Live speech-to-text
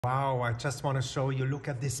Wow, I just want to show you, look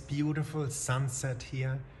at this beautiful sunset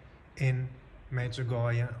here in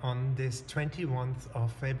Medjugorje on this 21st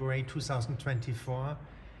of February 2024.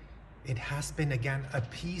 It has been again a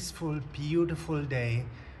peaceful, beautiful day.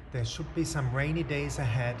 There should be some rainy days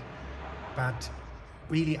ahead, but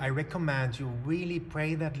really I recommend you really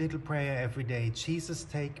pray that little prayer every day. Jesus,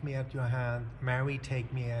 take me at your hand. Mary,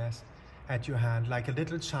 take me at your hand like a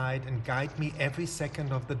little child, and guide me every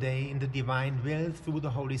second of the day in the divine will through the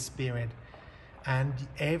Holy Spirit, and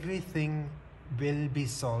everything will be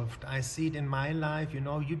solved. I see it in my life. You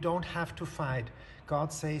don't have to fight.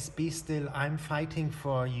 God says, be still, I'm fighting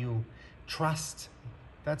for you. Trust.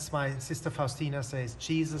 That's why Sister Faustina says,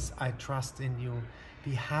 Jesus, I trust in you.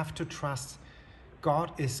 We have to trust.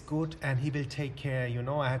 God is good and he will take care.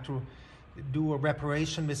 I had to do a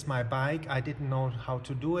reparation with my bike. I didn't know how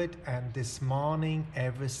to do it, and this morning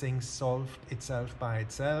everything solved itself by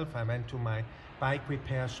itself. I went to my bike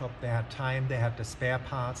repair shop. They had time, they had the spare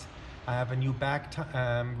parts. I have a new back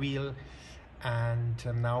wheel,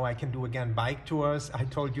 and now I can do again bike tours. I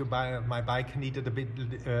told you my bike needed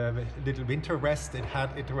a little winter rest. It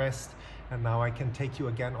had its rest, and now I can take you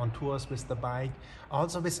again on tours with the bike.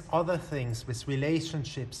 Also with other things, with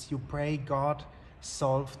relationships. You pray, God,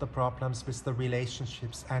 solve the problems with the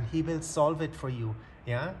relationships, and he will solve it for you.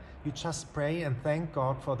 You just pray and thank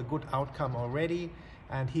God for the good outcome already,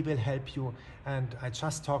 and he will help you. And I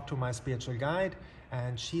just talked to my spiritual guide,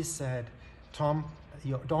 and she said, Tom,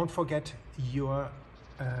 don't forget your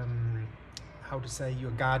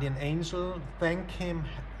your guardian angel. Thank him,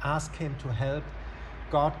 ask him to help.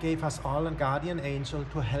 God gave us all a guardian angel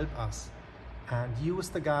to help us, and use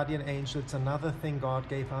the guardian angel. It's another thing God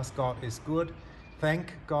gave us. God is good.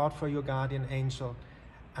 Thank God for your guardian angel.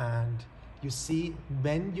 And you see,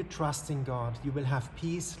 when you trust in God, you will have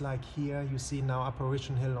peace, like here you see now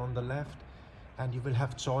Apparition Hill on the left, and you will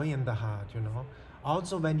have joy in the heart.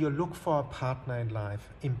 Also, when you look for a partner in life,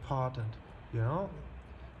 important,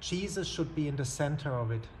 Jesus should be in the center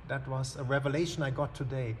of it. That was a revelation I got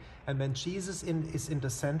today. And when Jesus is in the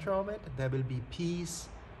center of it, there will be peace,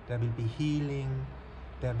 there will be healing,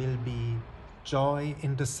 there will be joy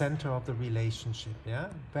in the center of the relationship.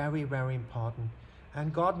 Very, very important.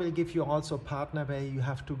 And God will give you also a partner where you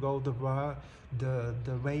have to go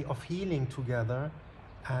the way of healing together,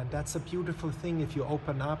 and that's a beautiful thing if you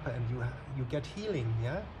open up and you get healing.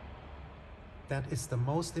 That is the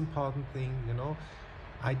most important thing.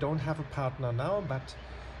 I don't have a partner now, but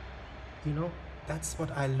that's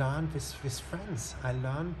what I learned with friends. I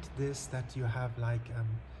learned this, that you have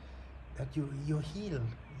that you heal.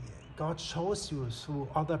 God shows you through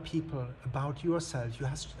other people about yourself. You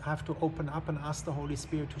have to open up and ask the Holy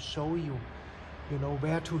Spirit to show you,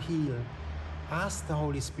 where to heal. Ask the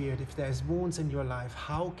Holy Spirit if there's wounds in your life.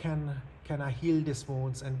 How can I heal these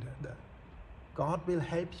wounds? And God will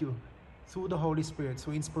help you through the Holy Spirit,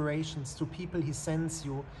 through inspirations, through people he sends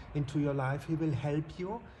you into your life. He will help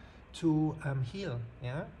you to heal.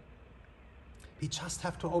 We just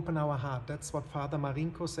have to open our heart. That's what Father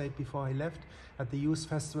Marinko said before he left at the Youth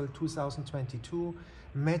Festival 2022.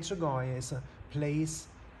 Medjugorje is a place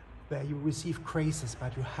where you receive graces,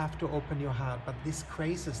 but you have to open your heart. But these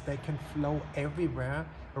graces, they can flow everywhere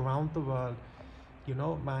around the world.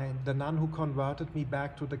 The nun who converted me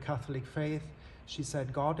back to the Catholic faith, she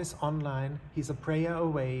said, God is online. He's a prayer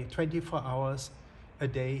away, 24 hours a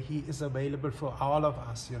day. He is available for all of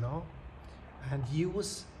us, and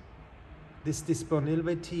use this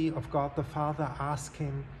disponibility of God the Father. Ask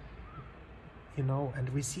him, and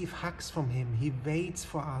receive hugs from him. He waits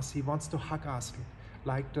for us. He wants to hug us.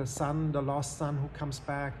 Like the lost son who comes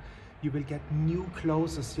back. You will get new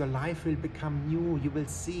clothes. Your life will become new. You will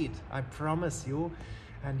see it. I promise you.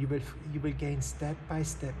 And you will gain step by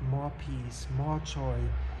step more peace, more joy.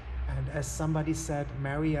 And as somebody said,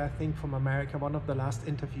 Mary, I think from America, one of the last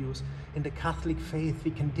interviews, in the Catholic faith, we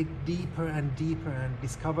can dig deeper and deeper and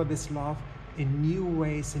discover this love in new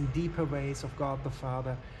ways, in deeper ways of God the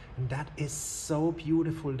Father. And that is so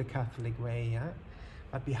beautiful, the Catholic way.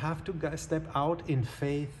 But we have to step out in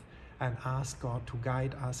faith and ask God to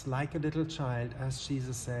guide us like a little child, as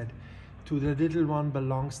Jesus said. To the little one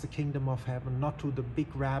belongs the kingdom of heaven, not to the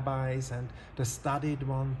big rabbis and the studied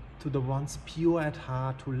one, to the ones pure at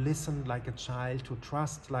heart, who listen like a child, to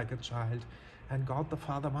trust like a child. And God the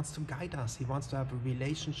Father wants to guide us. He wants to have a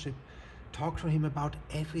relationship. Talk to him about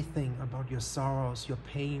everything, about your sorrows, your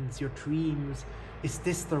pains, your dreams. Is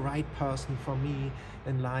this the right person for me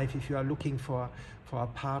in life? If you are looking for a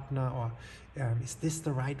partner, or is this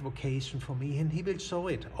the right vocation for me? And he will show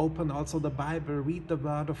it. Open also the Bible, read the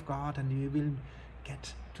Word of God, and you will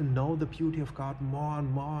get to know the beauty of God more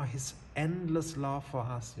and more, His endless love for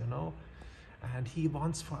us, you know. And He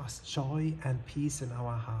wants for us joy and peace in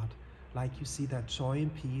our heart. Like you see that joy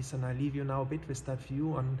and peace, and I leave you now a bit with that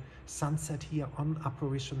view on sunset here on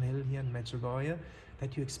Apparition Hill here in Medjugorje,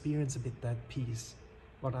 that you experience a bit that peace,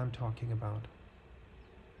 what I'm talking about.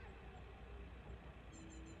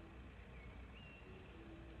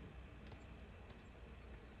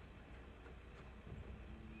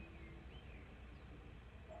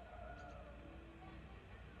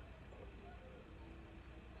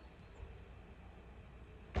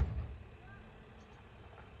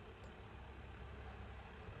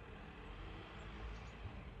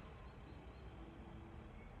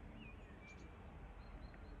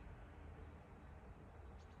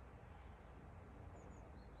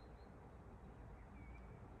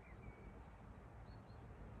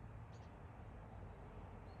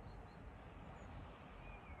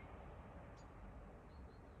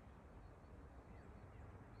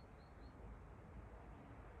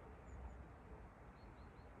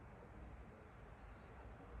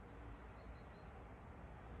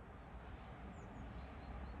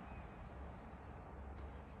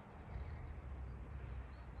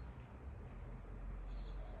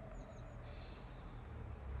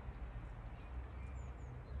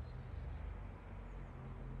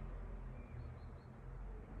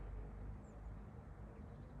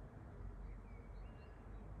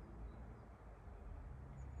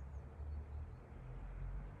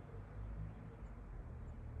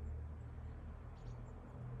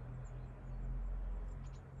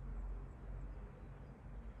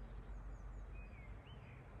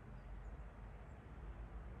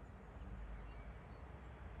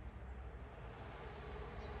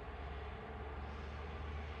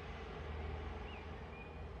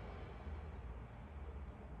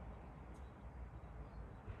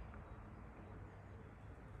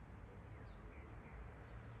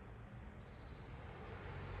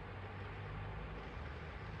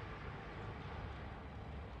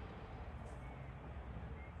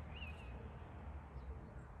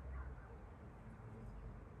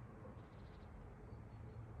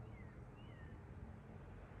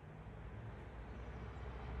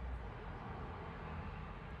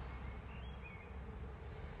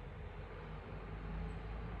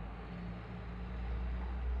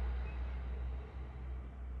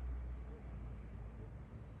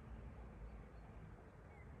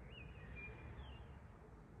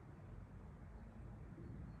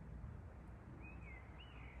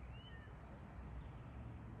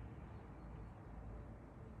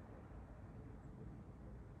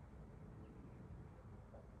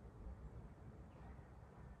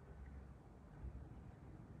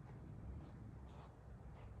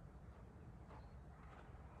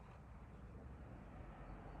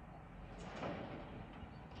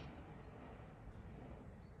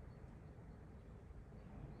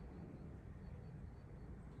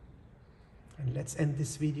 And let's end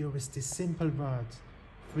this video with these simple words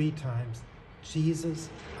 3 times. Jesus,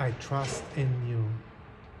 I trust in you.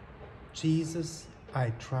 Jesus,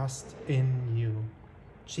 I trust in you.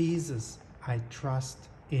 Jesus, I trust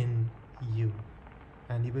in you.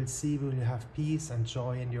 And you will see we will have peace and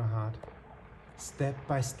joy in your heart. Step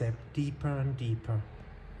by step, deeper and deeper.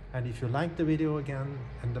 And if you like the video again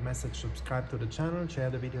and the message, subscribe to the channel,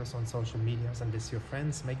 share the videos on social medias and with your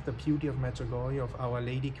friends. Make the beauty of Medjugorje, of Our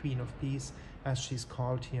Lady Queen of Peace, as she's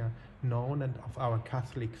called here, known, and of our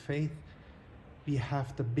Catholic faith. We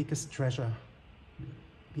have the biggest treasure.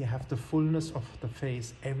 We have the fullness of the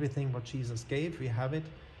faith. Everything what Jesus gave, we have it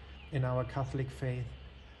in our Catholic faith.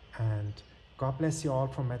 And God bless you all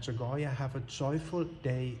from Medjugorje. Have a joyful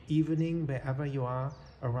day, evening, wherever you are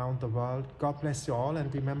around the world. God bless you all.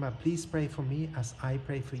 And remember, please pray for me as I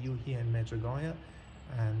pray for you here in Medjugorje.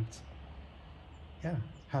 And yeah,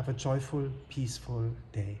 have a joyful, peaceful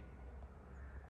day.